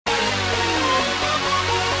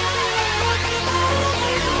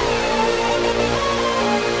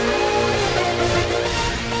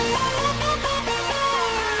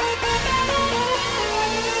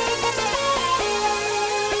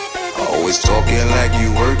talking like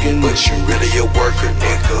you working, but you really a worker,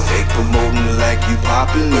 nigga. Fake promoting like you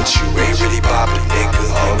poppin', but you ain't really poppin', nigga.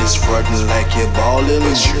 Always frontin' like you're ballin',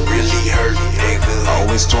 but you really hurtin', nigga.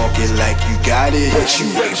 Always talking like you got it, but you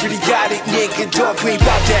ain't really got it, nigga. Dog, you ain't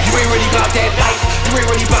bout that. You ain't really bout that life. You ain't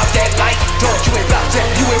really bout that life. Dog, you ain't bout that.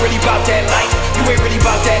 You ain't really bout that life. You ain't really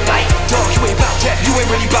bout that life. Dog, you ain't bout that. You ain't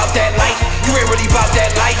really bout that life. You ain't really bout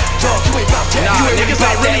that life. Dog, you ain't bout that. You ain't really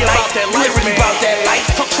bout that life. You ain't really bout that life.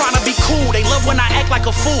 Fuck trying to be cool. They love when I act like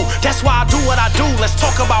a fool. That's why I do what I do. Let's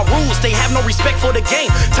talk about rules. They have no respect for the game.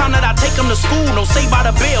 Time that I take them to school. No Saved by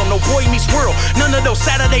the Bell. No Boy Meets World. None of those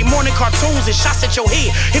Saturday morning cartoons and shots at your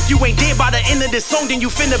head. If you ain't dead by the end of this song, then you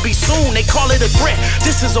finna be soon. They call it a threat.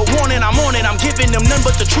 This is a warning. I'm on it. I'm giving them none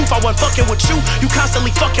but the truth. I wasn't fucking with you. You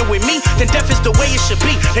constantly fucking with me. Then death is the way it should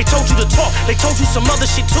be. They told you to talk. They told you some other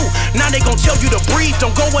shit too. Now they gon' tell you to breathe.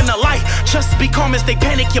 Don't go in the light. Just be calm as they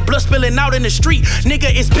panic. Your blood spilling out in the street. Nigga,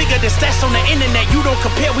 it's bigger than stats on the internet. You don't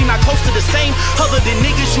compare. We not close to the same. Other than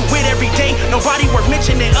niggas you with every day. Nobody worth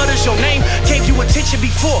mentioning utters your name. Gave you attention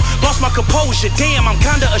before. Lost my composure. Damn, I'm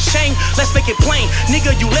kinda ashamed. Let's make it plain.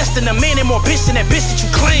 Nigga, you less than a man and more bitch than that bitch that you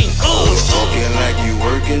claim. Talking like you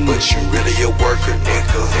working, but you really a worker,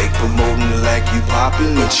 nigga. Fake promoting like you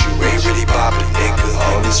poppin', but you ain't really poppin', nigga.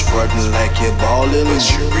 Always frontin' like you're ballin', but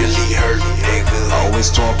you really hurtin', nigga. Always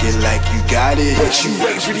talking like you got it, but you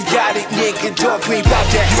ain't really got it, nigga. Dog, you ain't bout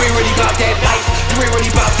that. You ain't really bout that life. You ain't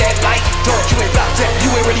really bout that life. Dog, you ain't bout that. You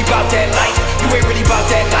ain't really bout that life. You ain't really bout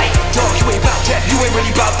that life. Dog, you ain't bout that. You ain't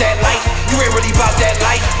really bout that life. You ain't really bout that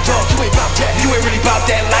life. Dog, you ain't bout that. You ain't really bout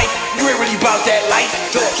that life. You ain't really bout that life.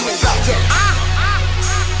 Dog, you ain't bout that.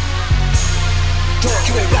 Dog,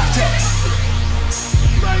 you ain't bout that.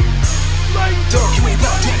 Dog, you ain't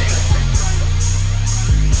bout that.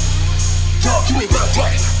 Dog, you ain't bout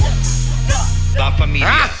that. La familia.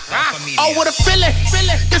 Oh, what a feeling.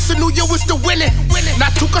 It's a new year, we're still winning.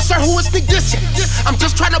 Not too concerned who is the dissing. I'm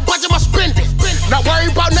just trying to budget my spending. Not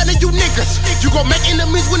worried about none of you niggas. You gon' make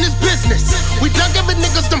enemies when it's business. We done giving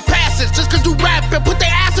niggas them passes. Just cause you rapping, put their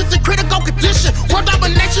asses in critical condition. World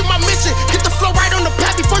domination, my mission. Get the flow right on the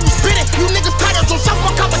pad before you spit it. You niggas tired of self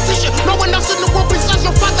my competition. No one else in the world besides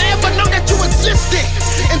your father ever know that you existed.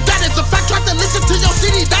 And that is a fact. Try to listen to your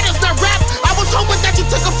city, that is not rap. I was hoping that you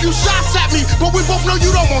took a few shots at me, but we both know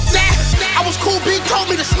you don't want that. I was cool, B told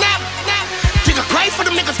me to snap. Nigga, pray for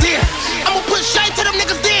them niggas there. I'ma put shade to them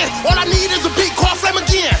niggas there. All I need is a beat, call flame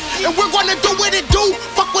again. And we're gonna do what it do.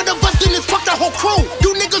 Fuck with the us, then it's fuck the whole crew.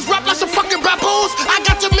 You niggas rap like some fucking rappers. I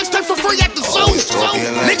got your mixtape for free at the zoo. Always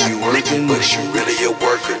talking like you working, but you really a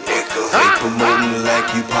worker, nigga. Fake promoting like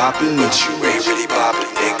you poppin', but you ain't really poppin',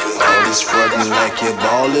 nigga. Always frontin' like you're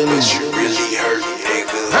ballin', but you really hurtin',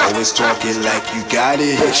 nigga. Always talking like you got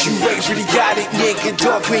it, but you ain't really got it, nigga.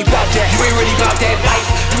 Dog, you ain't bout that. You ain't really bout that life.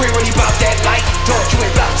 You ain't really bout that life. Dog, you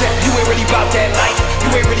ain't bout that. You ain't really bout that life. You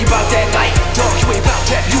ain't really bout that life. Dog, you ain't bout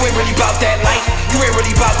that. You ain't really bout that